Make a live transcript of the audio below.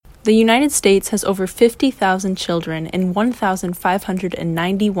The United States has over 50,000 children in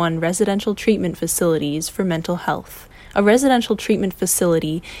 1,591 residential treatment facilities for mental health. A residential treatment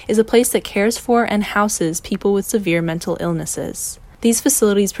facility is a place that cares for and houses people with severe mental illnesses. These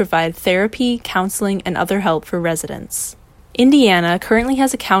facilities provide therapy, counseling, and other help for residents. Indiana currently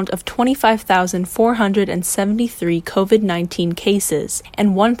has a count of 25,473 COVID-19 cases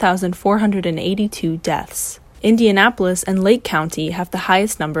and 1,482 deaths. Indianapolis and Lake County have the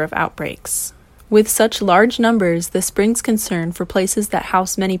highest number of outbreaks. With such large numbers, this brings concern for places that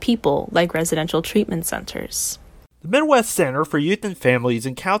house many people, like residential treatment centers. The Midwest Center for Youth and Families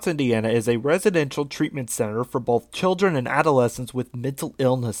in Counce, Indiana is a residential treatment center for both children and adolescents with mental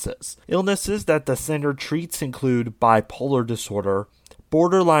illnesses. Illnesses that the center treats include bipolar disorder,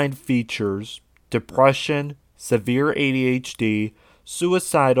 borderline features, depression, severe ADHD,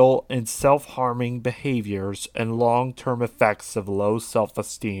 suicidal and self-harming behaviors, and long-term effects of low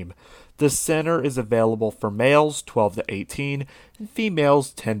self-esteem. The center is available for males 12 to 18 and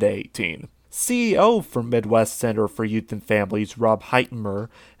females 10 to 18. CEO for Midwest Center for Youth and Families, Rob Heitmer,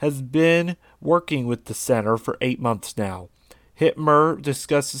 has been working with the center for 8 months now. Heitmer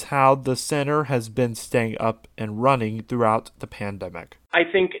discusses how the center has been staying up and running throughout the pandemic. I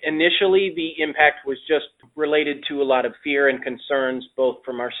think initially the impact was just related to a lot of fear and concerns, both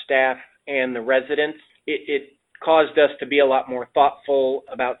from our staff and the residents. It caused us to be a lot more thoughtful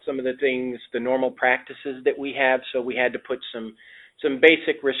about some of the things, the normal practices that we have, so we had to put some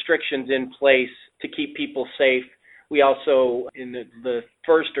basic restrictions in place to keep people safe. We also, in the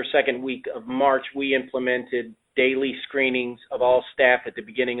first or second week of March, we implemented daily screenings of all staff at the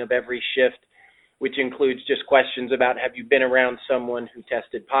beginning of every shift, which includes just questions about, have you been around someone who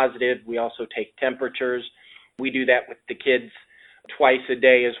tested positive? We also take temperatures. We do that with the kids twice a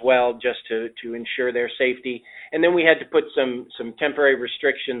day as well, just to ensure their safety. And then we had to put some temporary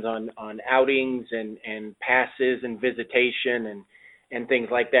restrictions on outings and passes and visitation and things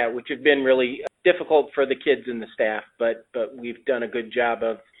like that, which have been really difficult for the kids and the staff, but we've done a good job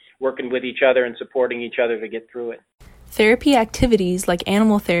of working with each other and supporting each other to get through it. Therapy activities like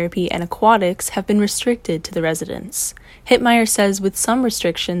animal therapy and aquatics have been restricted to the residents. Heitmeyer says with some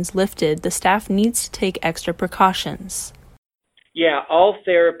restrictions lifted, the staff needs to take extra precautions. Yeah, all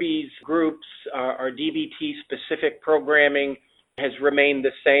therapies groups, our DBT-specific programming has remained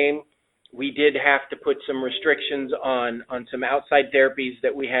the same. We did have to put some restrictions on some outside therapies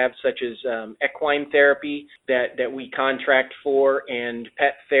that we have, such as equine therapy that we contract for, and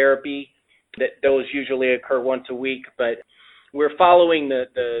pet therapy. Those usually occur once a week, but we're following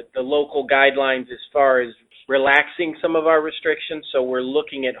the local guidelines as far as relaxing some of our restrictions. So we're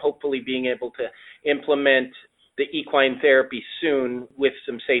looking at hopefully being able to implement the equine therapy soon with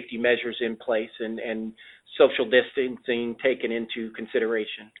some safety measures in place and social distancing taken into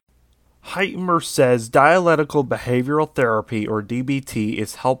consideration. Heitmer says dialectical behavioral therapy, or DBT,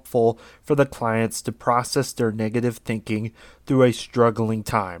 is helpful for the clients to process their negative thinking through a struggling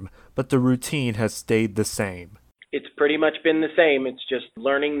time, but the routine has stayed the same. It's pretty much been the same. It's just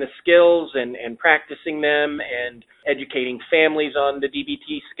learning the skills and practicing them and educating families on the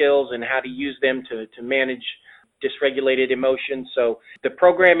DBT skills and how to use them to manage dysregulated emotions. So the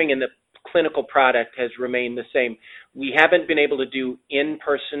programming and the clinical product has remained the same. We haven't been able to do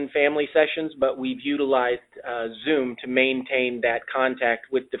in-person family sessions, but we've utilized Zoom to maintain that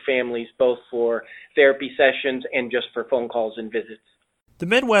contact with the families, both for therapy sessions and just for phone calls and visits. The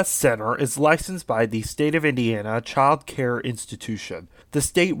Midwest Center is licensed by the State of Indiana Child Care Institution. The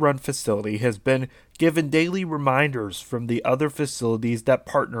state-run facility has been given daily reminders from the other facilities that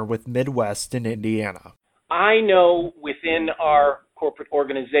partner with Midwest in Indiana. I know within our corporate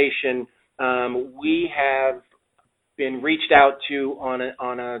organization, we have been reached out to on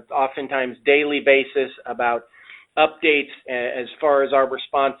a oftentimes daily basis about updates as far as our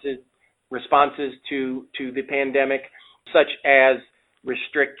responses to the pandemic, such as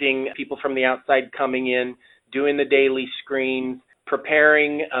restricting people from the outside coming in, doing the daily screens,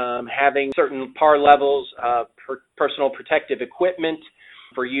 preparing, having certain PAR levels of personal protective equipment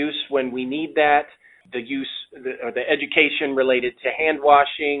for use when we need that, the education related to hand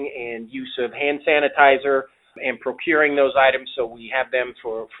washing and use of hand sanitizer, and procuring those items so we have them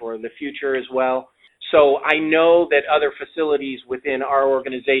for the future as well. So I know that other facilities within our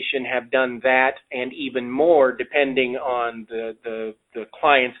organization have done that and even more depending on the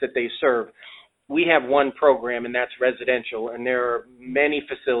clients that they serve. We have one program, and that's residential, and there are many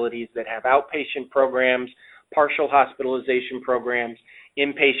facilities that have outpatient programs, partial hospitalization programs,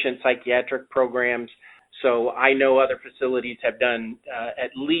 inpatient psychiatric programs. So I know other facilities have done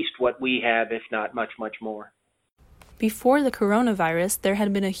at least what we have, if not much, much more. Before the coronavirus, there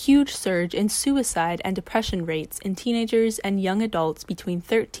had been a huge surge in suicide and depression rates in teenagers and young adults between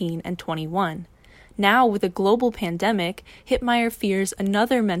 13 and 21. Now, with a global pandemic, Hittmeyer fears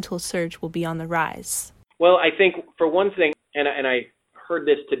another mental surge will be on the rise. Well, I think for one thing, and I heard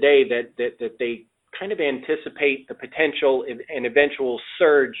this today, that they kind of anticipate the potential and eventual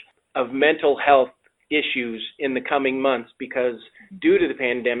surge of mental health issues in the coming months because due to the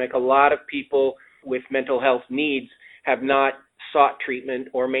pandemic, a lot of people with mental health needs have not sought treatment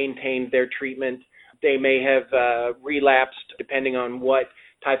or maintained their treatment. They may have relapsed depending on what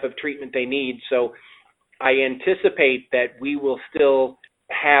type of treatment they need. So I anticipate that we will still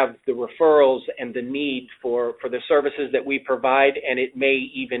have the referrals and the need for the services that we provide, and it may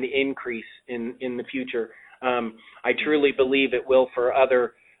even increase in the future. I truly believe it will for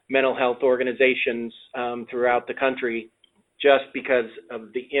other mental health organizations throughout the country, just because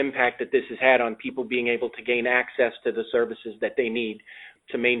of the impact that this has had on people being able to gain access to the services that they need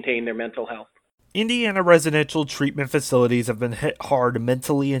to maintain their mental health. Indiana residential treatment facilities have been hit hard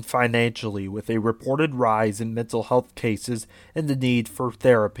mentally and financially with a reported rise in mental health cases and the need for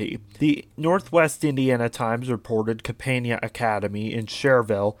therapy. The Northwest Indiana Times reported Campania Academy in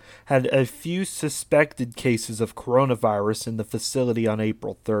Cherville had a few suspected cases of coronavirus in the facility on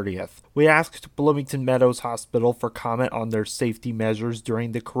April 30th. We asked Bloomington Meadows Hospital for comment on their safety measures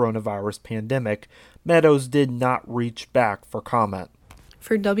during the coronavirus pandemic. Meadows did not reach back for comment.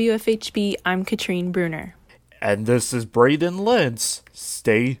 For WFHB, I'm Katrine Bruner. And this is Braden Lentz.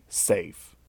 Stay safe.